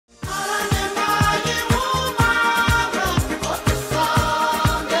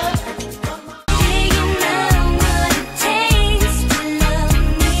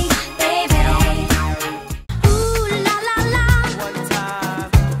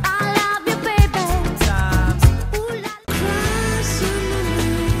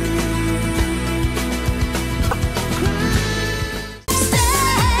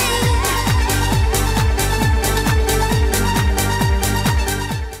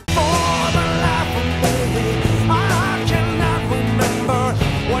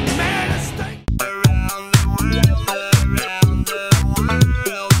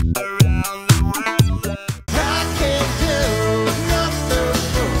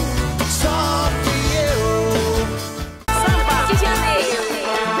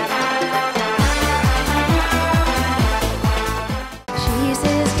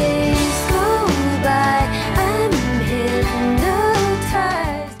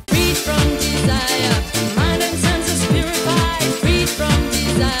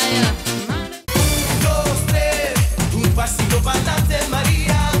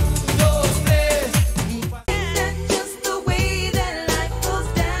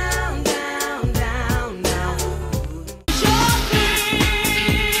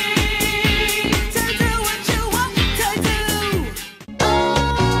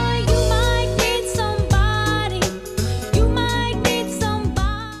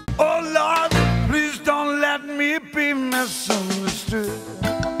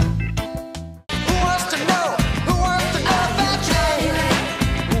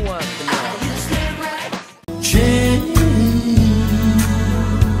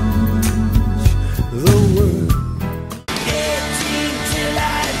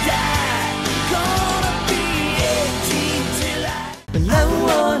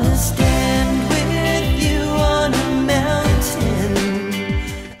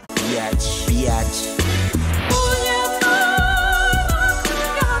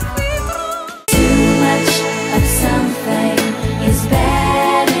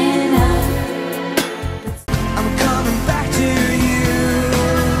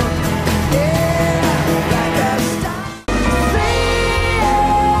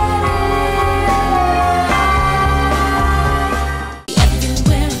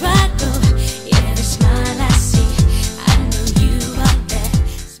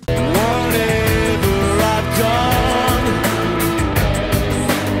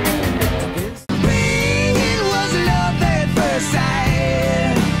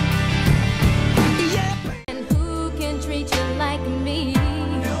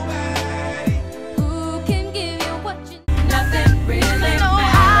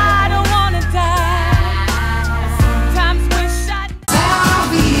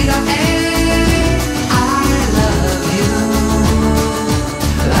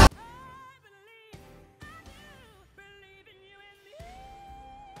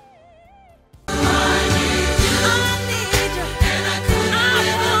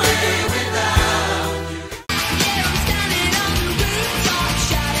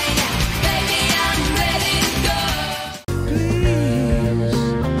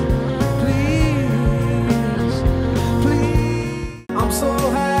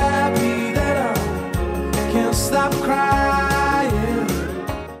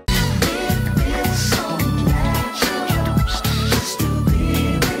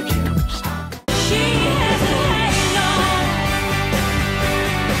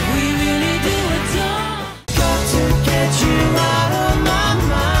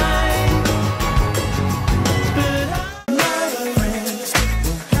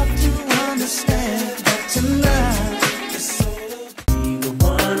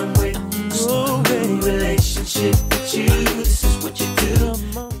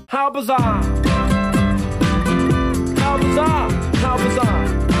Cowboys on. Cowboys on. Cowboys on.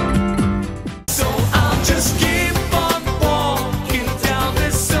 So I'll just keep on walking down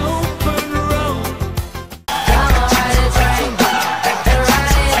this open road. Come on, ride the train, ride it.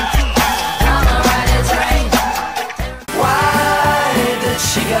 Come on, ride the train. Why did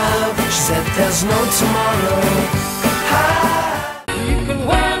she go? She said there's no tomorrow. You can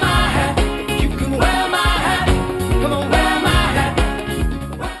wear my hat. You can wear my hat. Come on, wear my hat.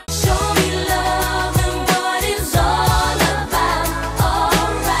 Show me love and what it's all about.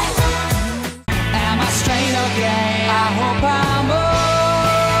 Alright. Am I straight or gay? I hope I'm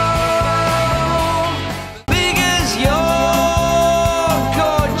old. Because you're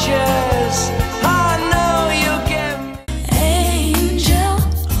gorgeous, I know you'll get me. Angel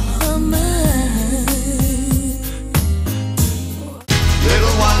of mine.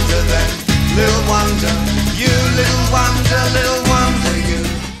 Little wonder then, little wonder, you little wonder, you.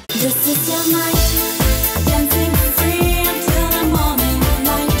 This is your night. Dancing free until the morning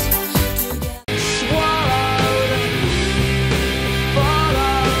light.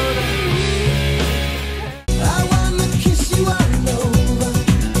 I wanna kiss you all over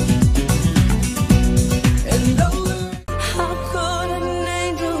and over. How could an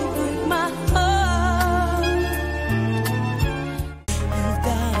angel break my heart? You've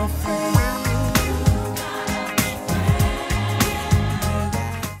got a friend.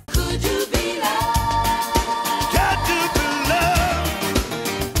 Could you be loved Got to be loved.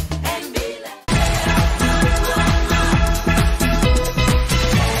 and be loved?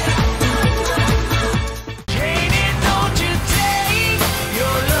 Janie, don't you take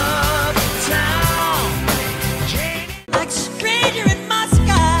your love to town. Janie. Like a stranger in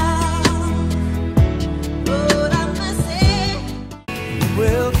Moscow. But I'm the same.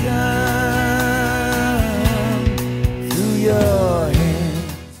 Will come through your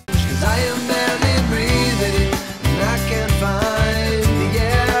hands. 'Cause I am barely breathing and I can't find the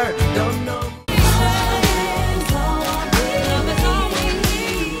air. Don't know. Love is all we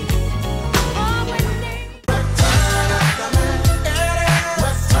need. All we need.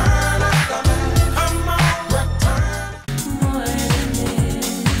 More than this.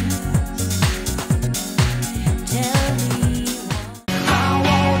 Tell me I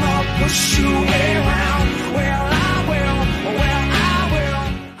wanna push you around. Well, I will.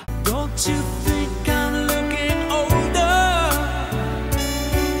 Don't you think I'm looking older?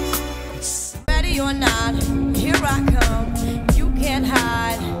 ready or not, here I come. You can't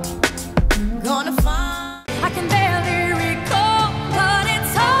hide. Gonna find. I can barely recall, but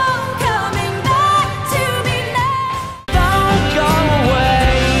it's all coming back to me now. Don't go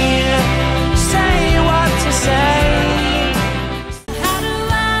away. Say what you say. How do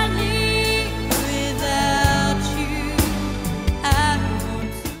I live without you? I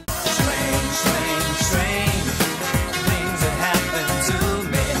want to. Strange things that happen to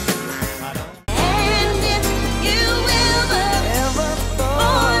me. I don't And if you ever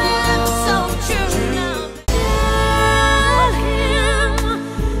thought I'm so true now,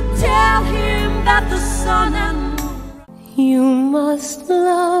 tell him that the sun and moon, you must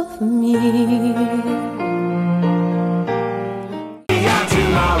love me. got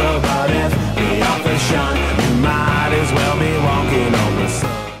tomorrow, but if the offer shone, you might as well be walking on the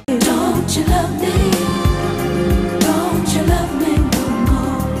sun. Don't you love me? Don't you love me no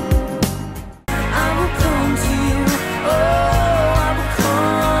more? I will come to you. Oh, I will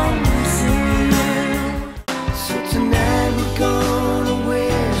come to you. So tonight we're gonna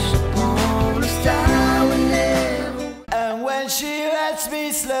wish upon a star we never. And when she lets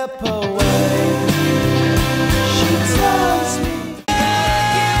me slip away, she tells me.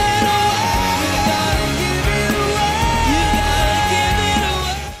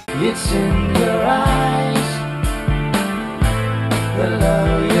 It's in your eyes, the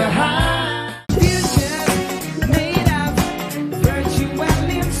love you hide. Future made of virtue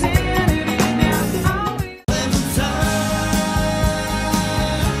and insanity. Now all we live in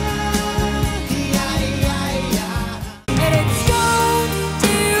And it's going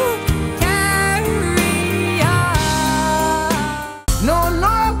to carry on. No,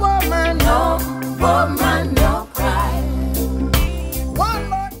 no woman, No woman, no cry. one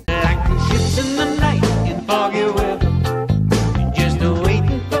more. Like the ships in the night.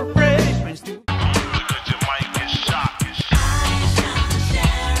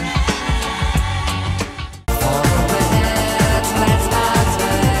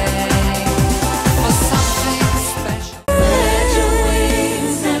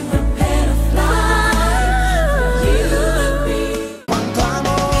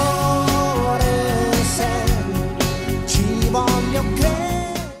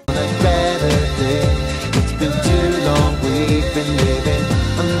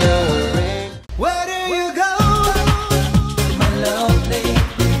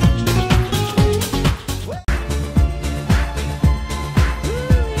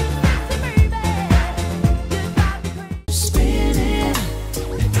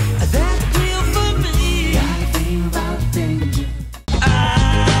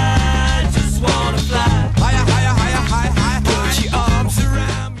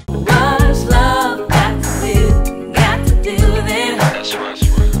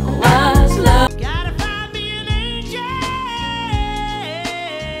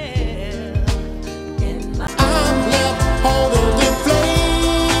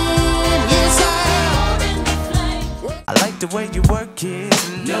 the way you work it,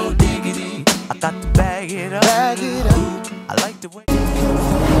 no diggity. I got to bag it up. I like the way.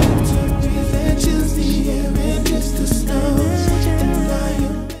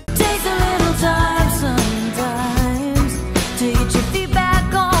 Takes a little time sometimes to get your feet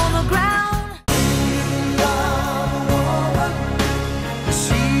back on the ground.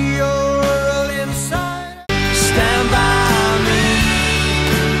 See your world inside. Stand by me.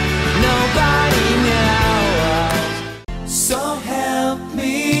 Nobody knows. So help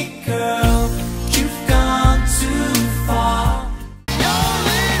me, girl. You've gone too far.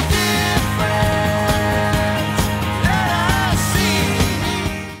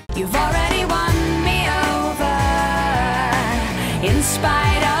 You've already won me over in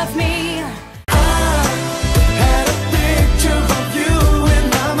spite of me. Had a picture of you in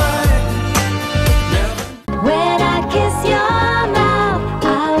my mind. When I kiss your mouth, I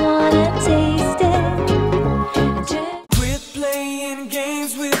wanna taste it. Quit playing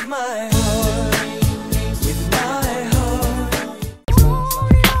games with my heart. With my heart. You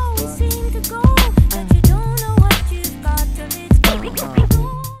won't always seem to go, but you don't know what you've got till it's gone.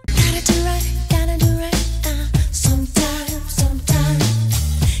 Gotta do right, sometimes,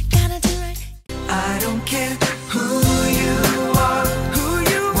 gotta do right. I don't care who you are,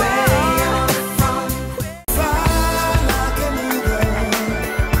 where you're from. Fly like an eagle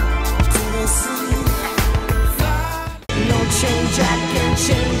to the sea. No change, I can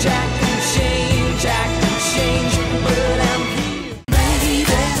change, I can change, I can change, but I'm here. Baby,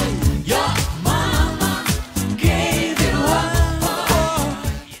 your mama gave you up.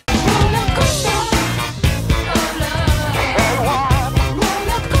 Roller coaster of love,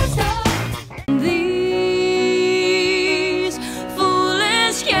 roller coaster. These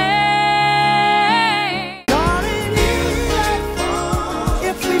foolish games. Darling,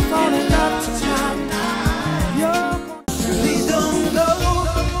 if we fall in love tonight, please don't go,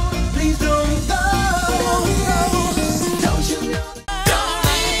 please don't go. Don't you know?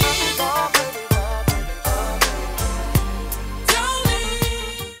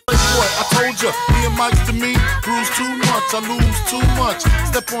 Boy, I told ya, me and Mike's to me, bruise too much, I lose too much.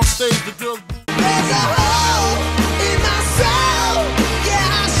 Step on stage, the girls. There's a hole in my soul.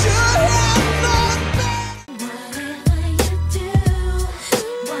 Yeah, I should have known better. Whatever you do,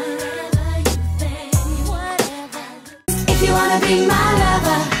 whatever you think, whatever. If you wanna be my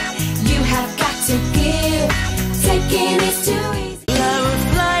lover, you have got to give. Taking is too easy. I would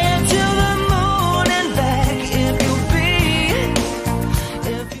fly to the moon and back if you be.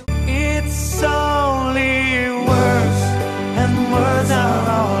 It's only words, and words are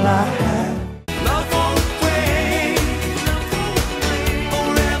all I have. Love won't wait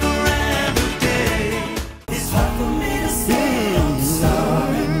forever and a day. It's hard for me to say I'm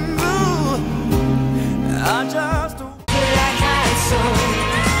sorry. Ooh, I just don't. Like I saw,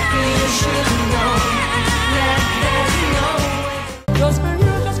 you should know that there's no way. Just for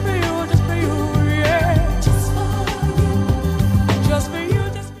you, just for you, just for you, yeah. Just for you. Just for you,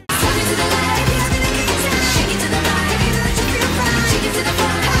 just for you. Take it to the light, shake it to the light, let you feel fine, shake it to the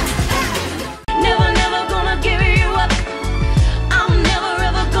fire. Never, never gonna give you up. I'm never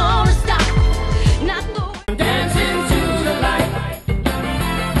ever gonna stop. Not the Dancing to the light.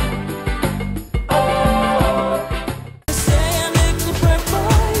 Say a little prayer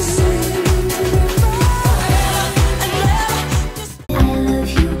for you. I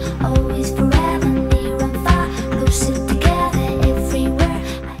love you, always, forever, near and far, lucid together everywhere.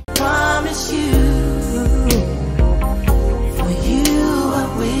 Promise you, for you I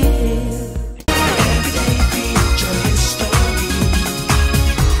will. Every day be a joyous story.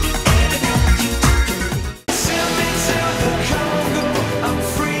 Every night you take it. Send me to the Congo, I'm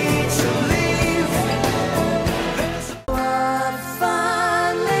free to leave. I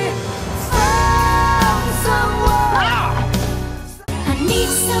finally found someone. I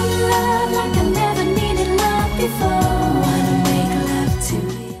need some love like I never needed love before. Wanna make love to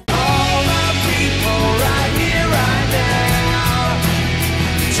you. All my people right here, right now.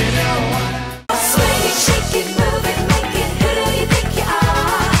 You know what? Swing it, shake it, move it, make it. Who do you think you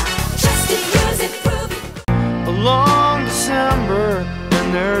are? Just to use it, prove it. A long December, and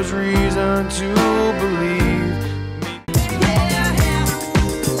there's reason to believe.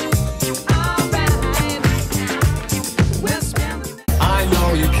 I know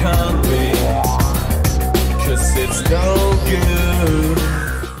you can't be, 'cause it's no good.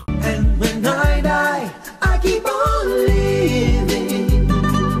 And when I die, I keep on living.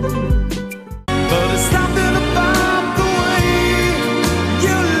 But it's something about the way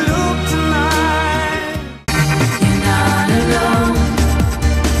you look tonight. You're not alone.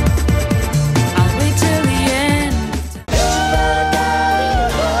 I'll wait till the end.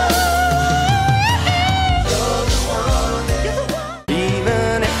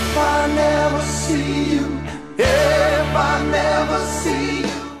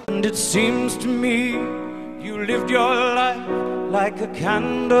 And it seems to me you lived your life like a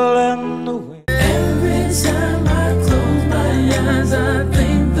candle in the wind. Every time I close my eyes, I think